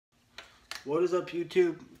What is up,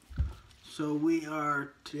 YouTube? So we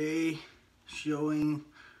are today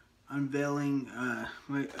unveiling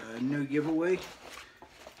my new giveaway.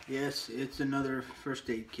 Yes, it's another first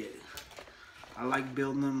aid kit. I like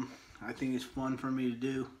building them. I think it's fun for me to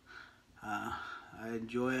do. I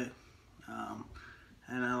enjoy it,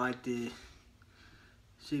 and I like to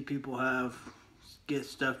see people get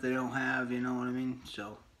stuff they don't have. You know what I mean?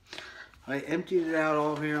 So I emptied it out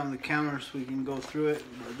all here on the counter so we can go through it.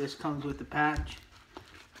 But this comes with the patch.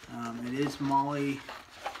 It is Molly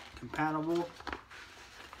compatible.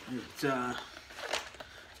 It's a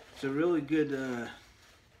really good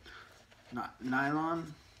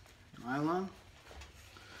nylon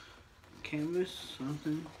canvas,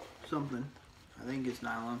 something. I think it's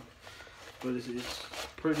nylon, but it's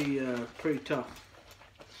pretty tough.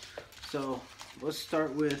 So let's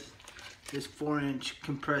start with this 4-inch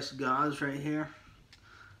compressed gauze right here.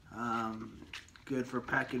 Good for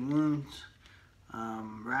packing wounds,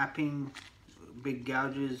 wrapping, big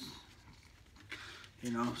gouges,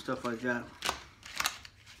 you know, stuff like that.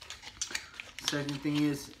 Second thing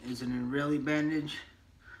is an Israeli bandage.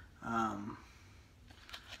 It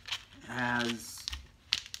has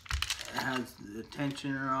the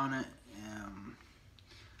tensioner on it.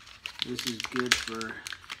 This is good for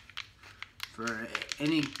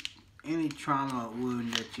any trauma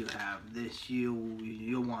wound that you have. This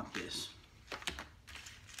you'll want this.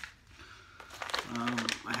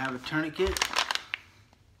 I have a tourniquet.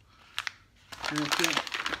 And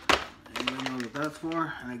you know what that's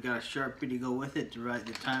for. And I got a Sharpie to go with it to write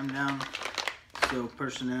the time down, so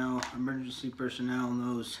emergency personnel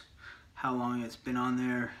knows how long it's been on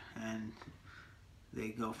there, and they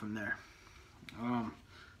go from there.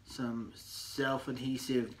 Some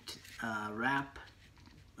self-adhesive wrap.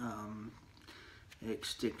 It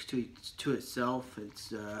sticks to itself.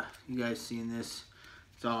 It's you guys seen this?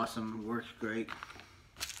 It's awesome. It works great.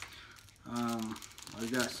 I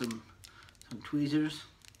got some tweezers,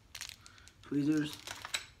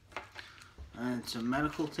 and some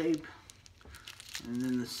medical tape. And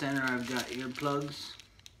in the center, I've got earplugs.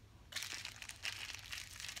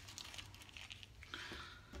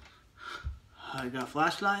 I got a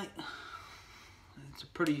flashlight. It's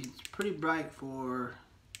pretty bright for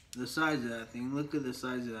the size of that thing. Look at the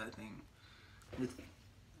size of that thing.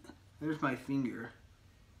 There's my finger.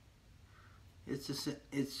 It's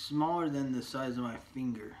smaller than the size of my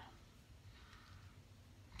finger.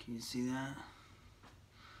 Can you see that?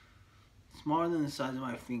 Smaller than the size of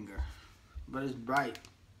my finger, but it's bright.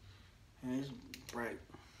 It's bright.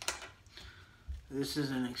 This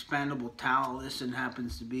is an expandable towel. This one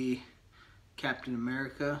happens to be Captain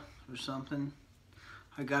America or something.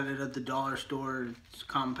 I got it at the dollar store. It's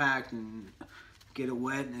compact and get it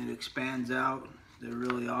wet and it expands out. They're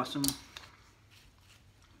really awesome.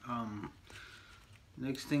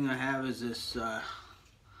 Next thing I have is this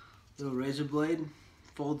little razor blade.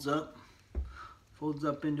 Folds up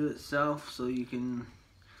into itself, so you can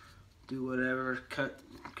do whatever, cut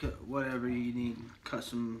whatever you need. Cut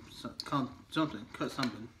something.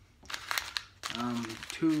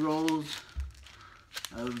 2 rolls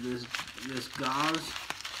of this gauze,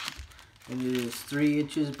 and it is 3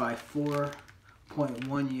 inches by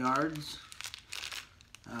 4.1 yards.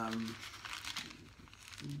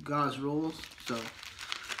 Gauze rolls, so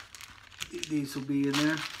these will be in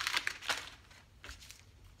there.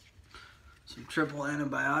 Some triple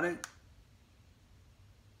antibiotic.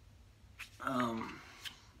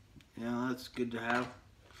 Yeah, that's good to have.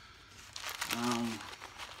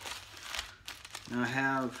 Now I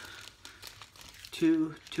have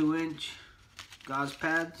 2-inch gauze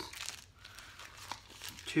pads,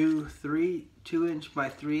 2 inch by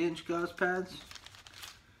 3 inch gauze pads,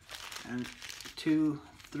 and 2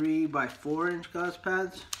 3 by 4 inch gauze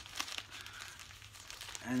pads,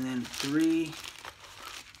 and then 3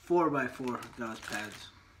 4 by 4 gauze pads.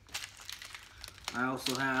 I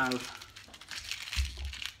also have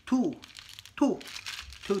two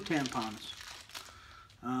tampons,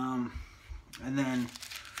 and then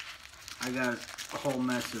I got a whole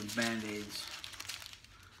mess of band-aids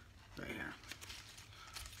right here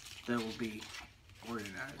that will be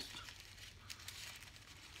organized.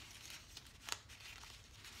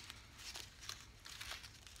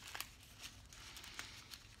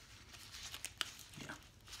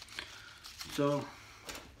 So,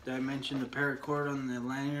 did I mention the paracord on the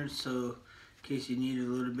lanyard? So, in case you need a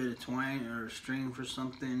little bit of twine or string for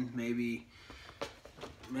something, maybe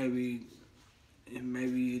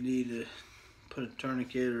you need to put a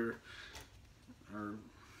tourniquet, or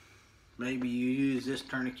maybe you use this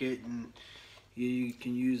tourniquet and you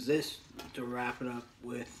can use this to wrap it up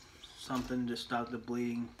with something to stop the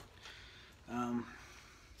bleeding.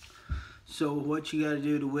 So what you got to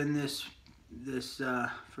do to win this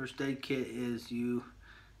first aid kit is you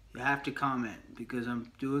have to comment, because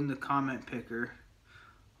I'm doing the comment picker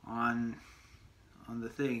on the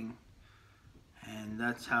thing, and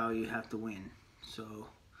that's how you have to win. So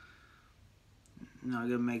I'm not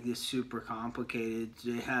gonna make this super complicated.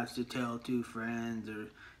 You have to tell 2 friends, or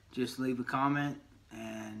just leave a comment,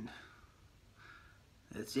 and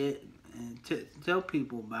that's it. And tell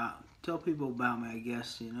people about me, I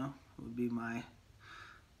guess, you know, would be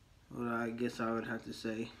what I guess I would have to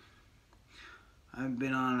say. I haven't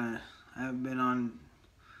been on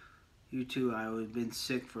YouTube. I've been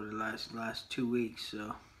sick for the last 2 weeks,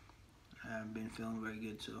 so I haven't been feeling very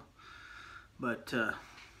good. So, but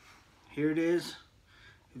here it is.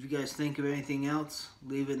 If you guys think of anything else,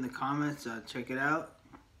 leave it in the comments. I'll check it out.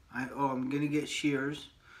 I'm gonna get shears.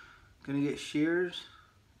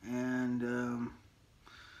 And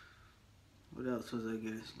what else was I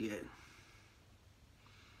gonna get?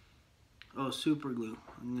 Oh, super glue.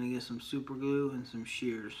 I'm gonna get some super glue and some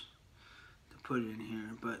shears to put in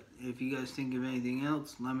here. But if you guys think of anything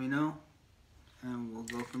else, let me know, and we'll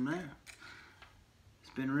go from there.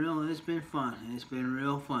 It's been real, and it's been fun, and it's been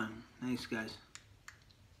real fun. Thanks, guys.